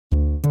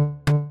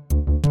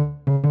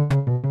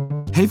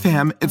Hey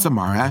fam, it's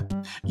Amara.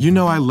 You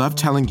know I love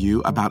telling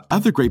you about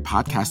other great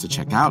podcasts to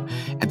check out,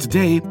 and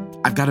today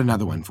I've got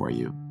another one for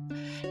you.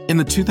 In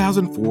the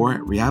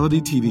 2004 reality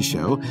TV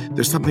show,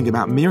 There's Something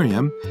About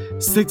Miriam,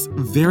 6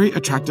 very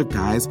attractive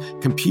guys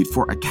compete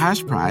for a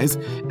cash prize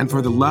and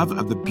for the love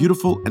of the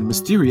beautiful and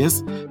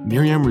mysterious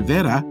Miriam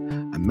Rivera,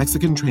 a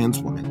Mexican trans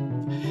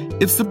woman.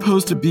 It's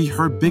supposed to be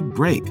her big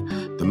break,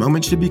 the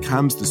moment she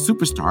becomes the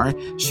superstar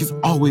she's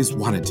always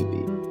wanted to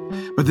be.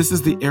 But this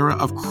is the era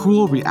of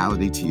cruel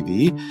reality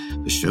TV.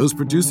 The show's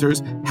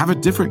producers have a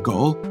different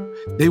goal.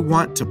 They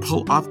want to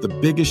pull off the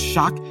biggest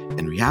shock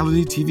in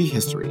reality TV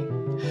history.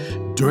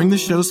 During the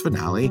show's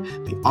finale,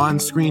 the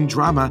on-screen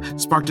drama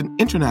sparked an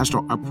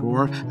international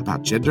uproar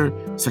about gender,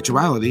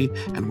 sexuality,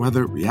 and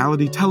whether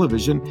reality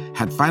television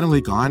had finally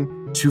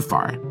gone too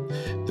far.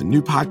 The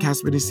new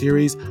podcast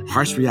miniseries,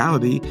 Harsh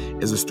Reality,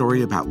 is a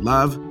story about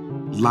love,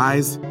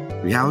 lies,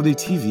 reality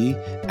TV,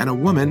 and a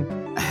woman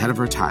ahead of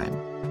her time.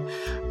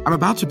 I'm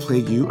about to play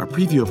you a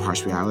preview of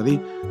Harsh Reality,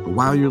 but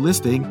while you're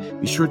listening,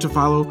 be sure to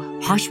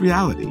follow Harsh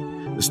Reality,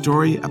 the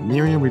story of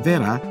Miriam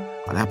Rivera,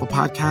 on Apple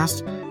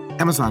Podcasts,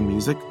 Amazon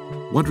Music,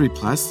 Wondery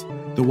Plus,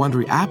 the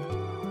Wondery app,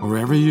 or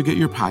wherever you get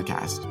your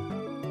podcast.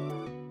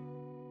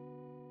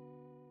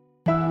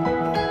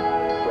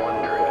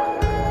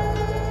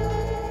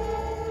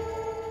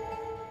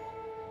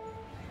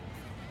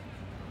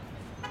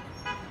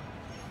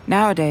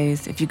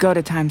 Nowadays, if you go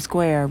to Times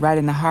Square, right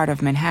in the heart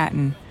of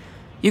Manhattan,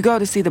 you go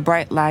to see the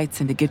bright lights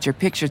and to get your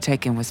picture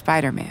taken with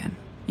Spider-Man.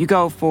 You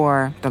go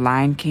for The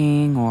Lion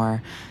King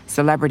or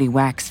celebrity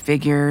wax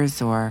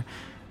figures or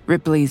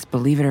Ripley's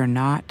Believe It or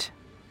Not.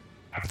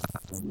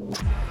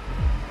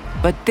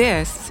 But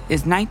this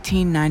is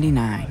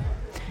 1999,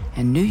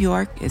 and New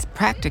York is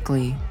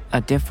practically a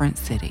different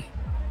city.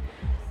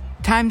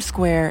 Times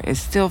Square is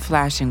still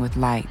flashing with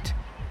light,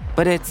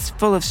 but it's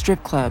full of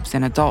strip clubs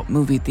and adult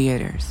movie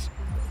theaters.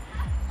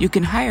 You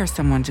can hire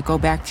someone to go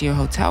back to your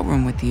hotel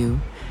room with you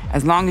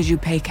as long as you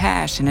pay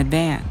cash in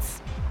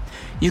advance.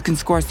 You can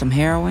score some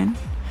heroin,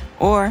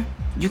 or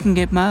you can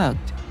get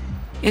mugged.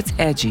 It's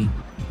edgy,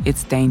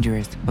 it's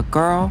dangerous, but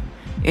girl,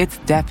 it's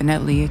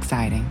definitely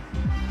exciting.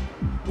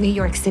 New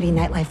York City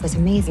nightlife was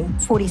amazing.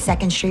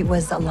 42nd Street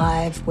was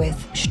alive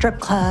with strip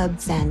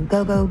clubs and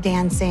go-go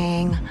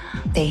dancing.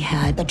 They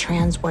had the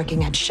trans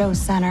working at Show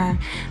Center,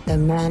 the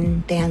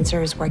men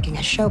dancers working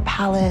at Show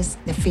Palace,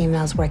 the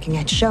females working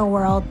at Show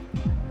World.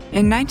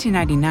 In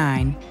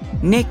 1999,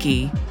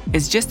 Nikki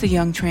is just a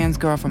young trans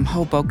girl from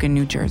Hoboken,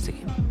 New Jersey.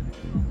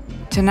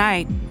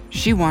 Tonight,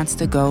 she wants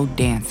to go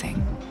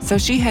dancing. So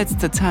she heads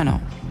to Tunnel,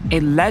 a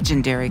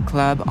legendary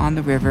club on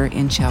the river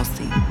in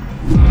Chelsea.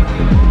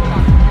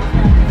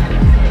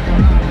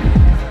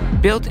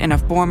 Built in a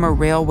former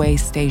railway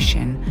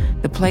station,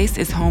 the place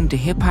is home to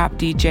hip-hop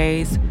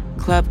DJs,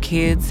 club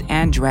kids,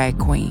 and drag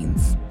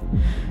queens.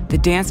 The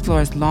dance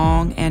floor is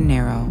long and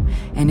narrow,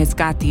 and it's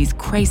got these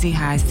crazy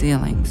high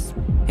ceilings.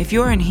 If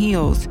you're in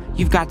heels,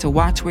 you've got to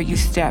watch where you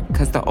step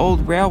because the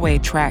old railway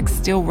tracks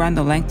still run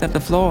the length of the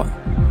floor.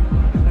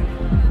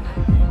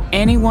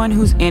 Anyone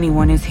who's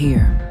anyone is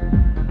here.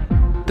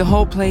 The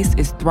whole place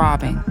is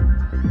throbbing.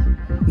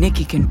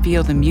 Nikki can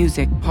feel the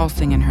music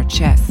pulsing in her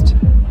chest.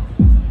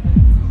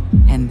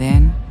 And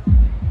then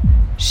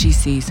she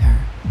sees her.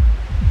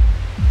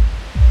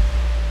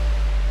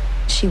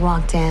 She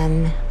walked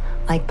in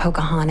like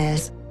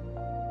Pocahontas.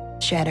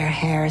 She had her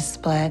hair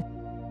split.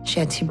 She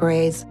had 2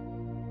 braids.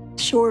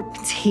 Short,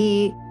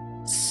 petite,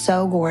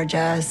 so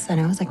gorgeous. And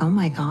I was like, oh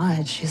my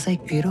God, she's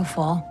like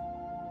beautiful.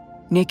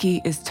 Nikki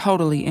is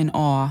totally in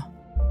awe.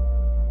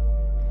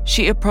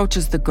 She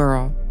approaches the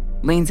girl,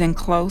 leans in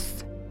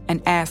close,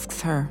 and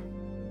asks her,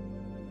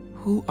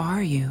 "Who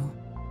are you?"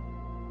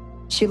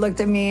 She looked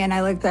at me and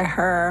I looked at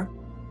her.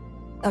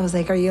 I was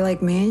like, are you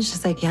like me? And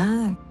she's like,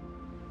 yeah.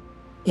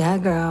 Yeah,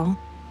 girl.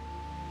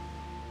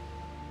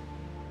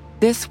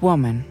 This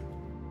woman,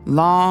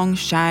 long,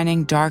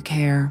 shining, dark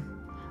hair,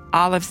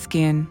 olive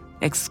skin,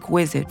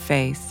 exquisite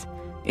face,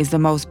 is the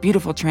most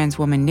beautiful trans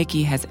woman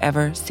Nikki has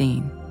ever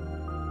seen.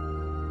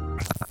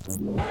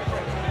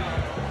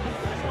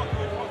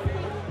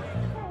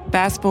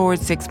 Fast forward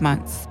 6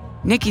 months.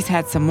 Nikki's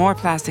had some more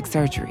plastic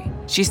surgery.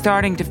 She's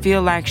starting to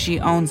feel like she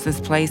owns this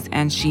place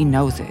and she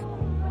knows it.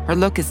 Her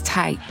look is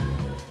tight.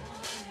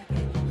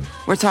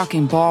 We're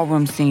talking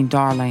ballroom scene,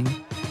 darling.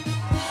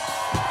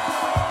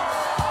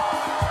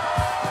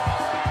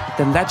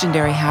 The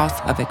legendary house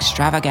of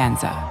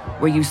extravaganza,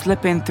 where you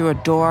slip in through a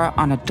door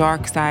on a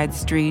dark side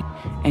street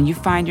and you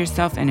find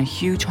yourself in a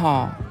huge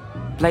hall,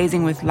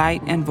 blazing with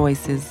light and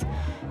voices,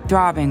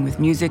 throbbing with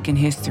music and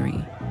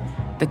history.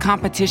 The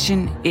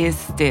competition is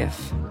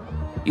stiff.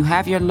 You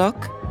have your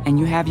look and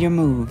you have your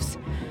moves.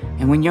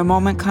 And when your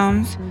moment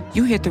comes,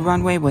 you hit the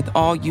runway with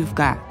all you've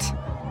got.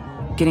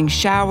 Getting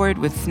showered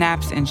with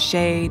snaps and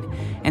shade,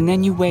 and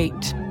then you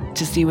wait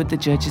to see what the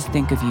judges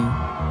think of you.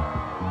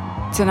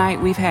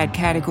 Tonight we've had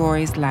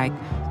categories like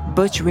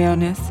Butch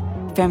Realness,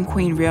 Femme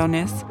Queen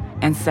Realness,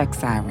 and Sex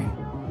Siren.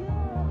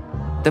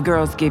 The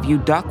girls give you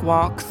duck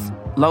walks,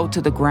 low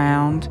to the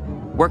ground,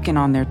 working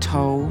on their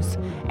toes,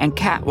 and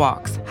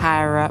catwalks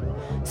higher up,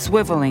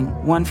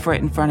 swiveling one foot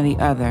in front of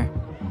the other,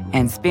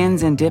 and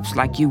spins and dips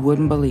like you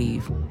wouldn't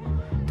believe.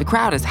 The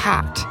crowd is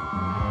hot.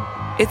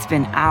 It's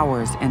been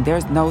hours, and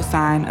there's no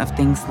sign of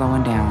things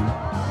slowing down.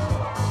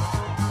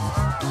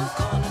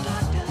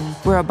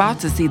 We're about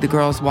to see the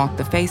girls walk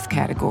the face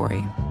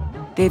category.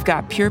 They've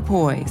got pure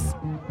poise.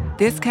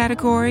 This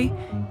category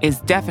is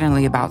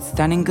definitely about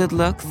stunning good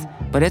looks,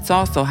 but it's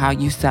also how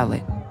you sell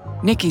it.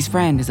 Nikki's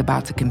friend is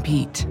about to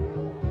compete.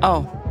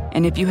 Oh,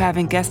 and if you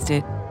haven't guessed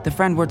it, the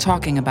friend we're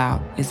talking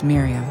about is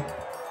Miriam.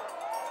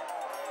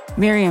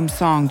 Miriam's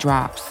song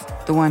drops,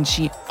 the one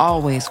she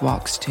always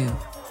walks to.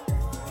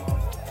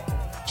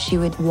 She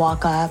would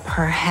walk up,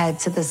 her head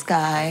to the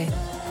sky,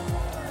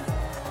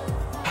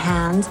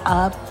 hands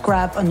up,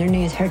 grab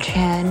underneath her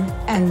chin,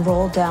 and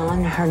roll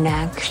down her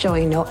neck,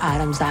 showing no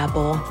Adam's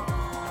apple.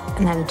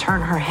 And then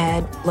turn her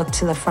head, look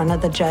to the front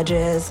of the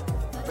judges,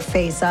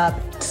 face up,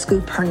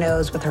 scoop her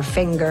nose with her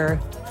finger,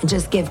 and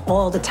just give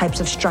all the types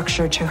of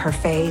structure to her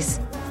face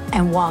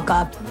and walk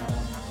up.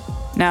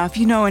 Now, if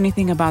you know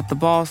anything about the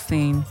ball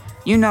scene,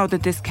 you know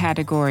that this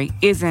category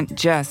isn't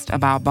just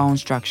about bone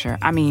structure.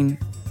 I mean,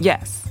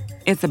 yes,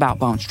 it's about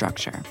bone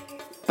structure,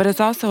 but it's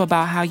also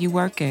about how you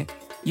work it.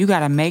 You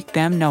gotta make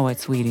them know it,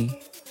 sweetie.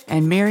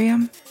 And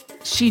Miriam,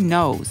 she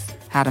knows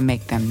how to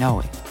make them know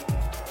it.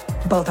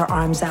 Both her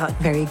arms out,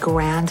 very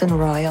grand and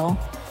royal.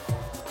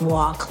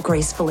 Walk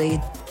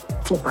gracefully,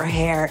 flip her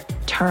hair,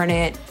 turn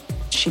it.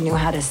 She knew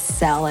how to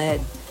sell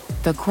it.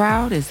 The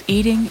crowd is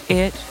eating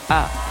it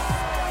up.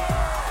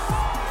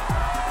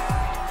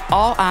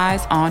 All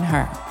eyes on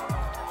her.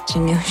 She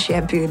knew she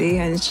had beauty,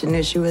 and she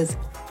knew she was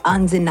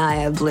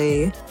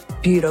undeniably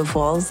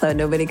beautiful, so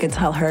nobody could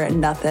tell her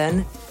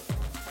nothing.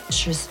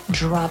 Just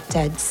drop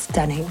dead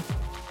stunning.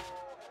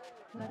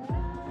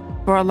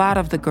 For a lot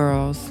of the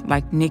girls,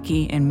 like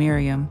Nikki and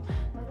Miriam,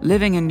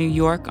 living in New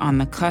York on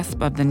the cusp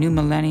of the new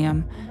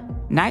millennium,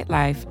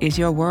 nightlife is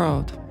your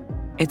world.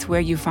 It's where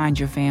you find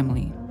your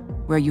family,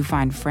 where you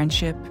find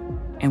friendship,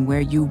 and where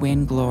you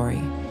win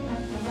glory.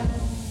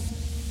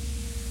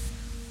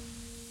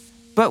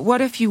 But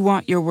what if you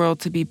want your world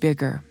to be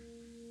bigger?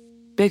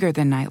 Bigger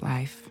than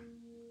nightlife.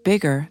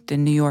 Bigger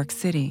than New York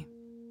City.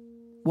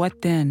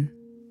 What then?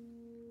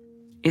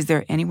 Is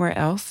there anywhere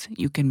else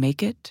you can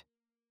make it?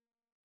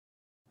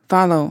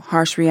 Follow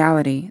Harsh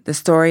Reality, the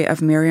story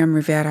of Miriam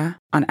Rivera,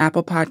 on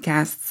Apple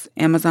Podcasts,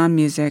 Amazon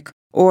Music,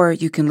 or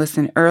you can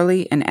listen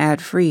early and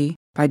ad-free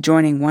by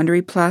joining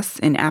Wondery Plus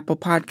in Apple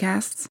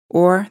Podcasts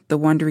or the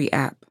Wondery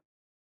app.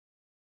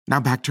 Now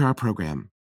back to our program.